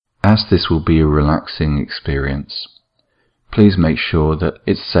As this will be a relaxing experience, please make sure that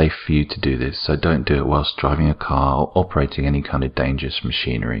it's safe for you to do this, so don't do it whilst driving a car or operating any kind of dangerous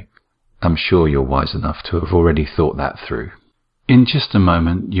machinery. I'm sure you're wise enough to have already thought that through. In just a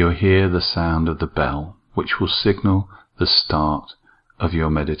moment you'll hear the sound of the bell, which will signal the start of your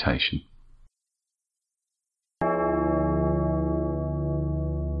meditation.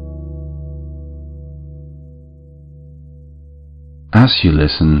 As you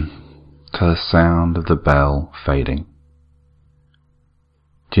listen to the sound of the bell fading,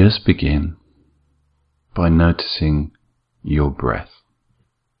 just begin by noticing your breath.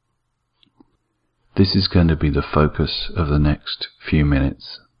 This is going to be the focus of the next few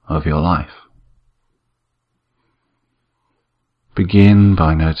minutes of your life. Begin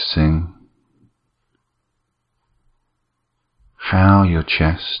by noticing how your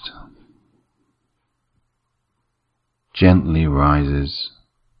chest gently rises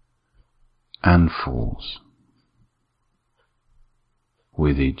and falls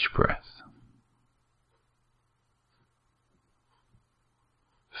with each breath.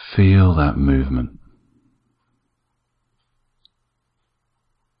 Feel that movement.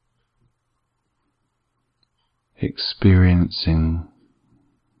 Experiencing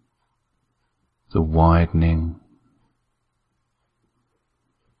the widening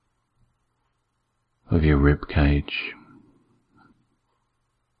of your rib cage,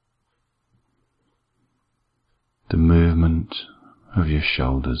 the movement of your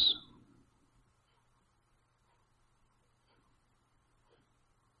shoulders,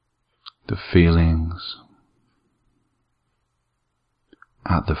 the feelings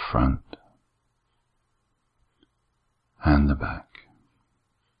at the front and the back.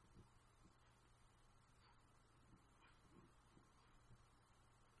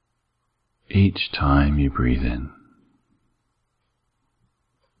 Each time you breathe in,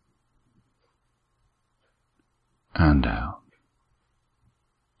 and out,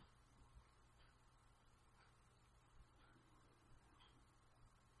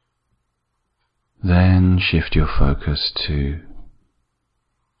 then shift your focus to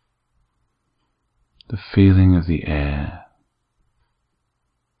the feeling of the air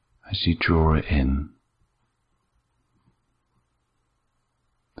as you draw it in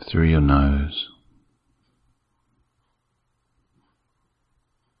through your nose,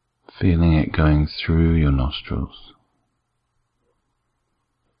 feeling it going through your nostrils,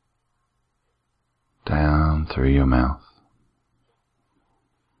 down through your mouth,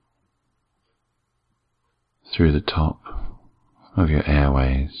 through the top of your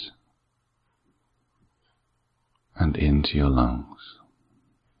airways, and into your lungs.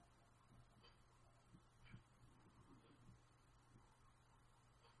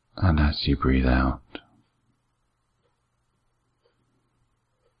 And as you breathe out,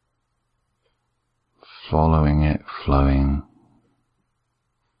 following it flowing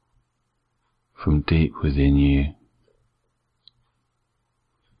from deep within you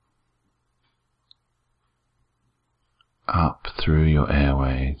up through your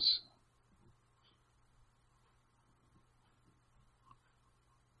airways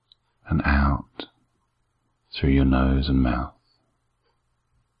and out through your nose and mouth.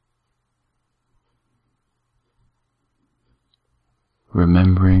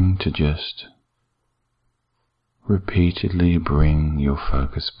 Remembering to just repeatedly bring your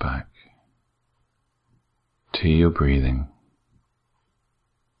focus back to your breathing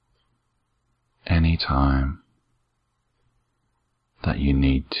any time that you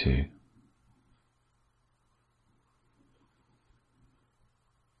need to.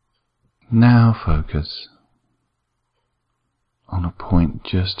 Now focus on a point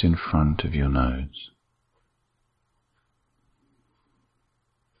just in front of your nose.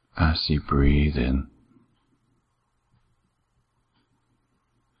 As you breathe in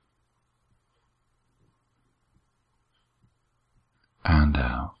and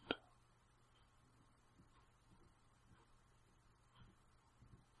out,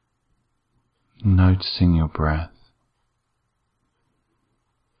 noticing your breath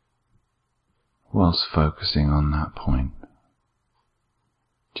whilst focusing on that point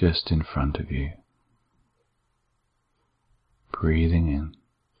just in front of you, breathing in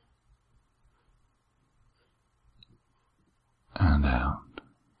and out,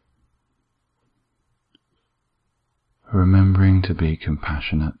 remembering to be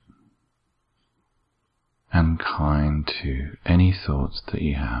compassionate and kind to any thoughts that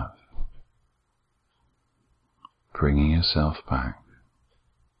you have, bringing yourself back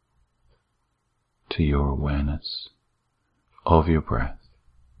to your awareness of your breath.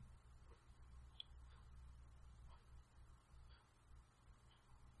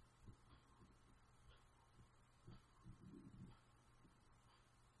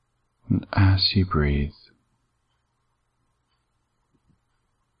 as you breathe,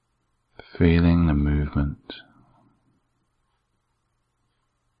 feeling the movement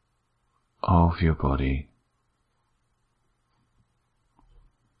of your body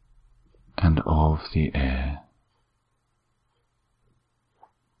and of the air.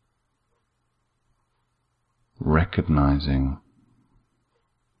 Recognizing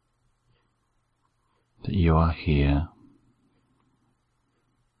that you are here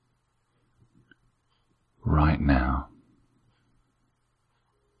right now,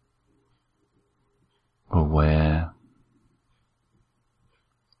 aware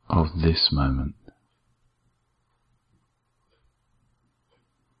of this moment,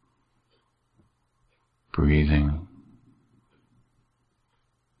 breathing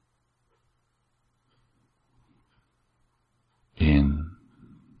in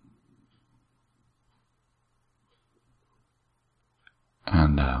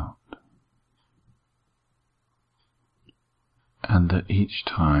and out, and that each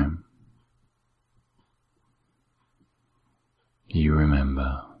time you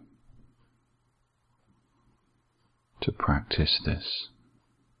remember to practice this,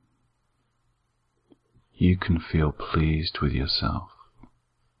 you can feel pleased with yourself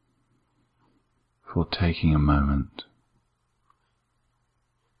for taking a moment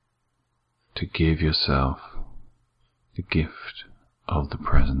to give yourself the gift of the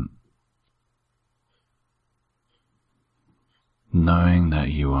present, knowing that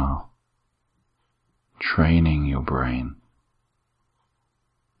you are training your brain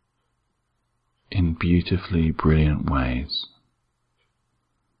in beautifully brilliant ways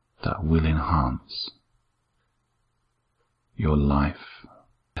that will enhance your life,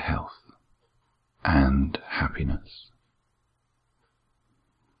 health, and happiness.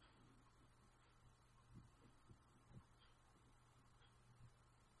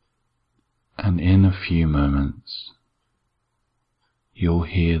 And in a few moments, you'll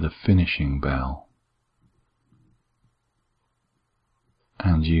hear the finishing bell,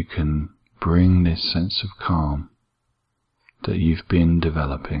 and you can bring this sense of calm that you've been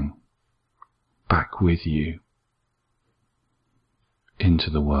developing back with you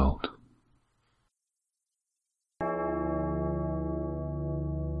into the world.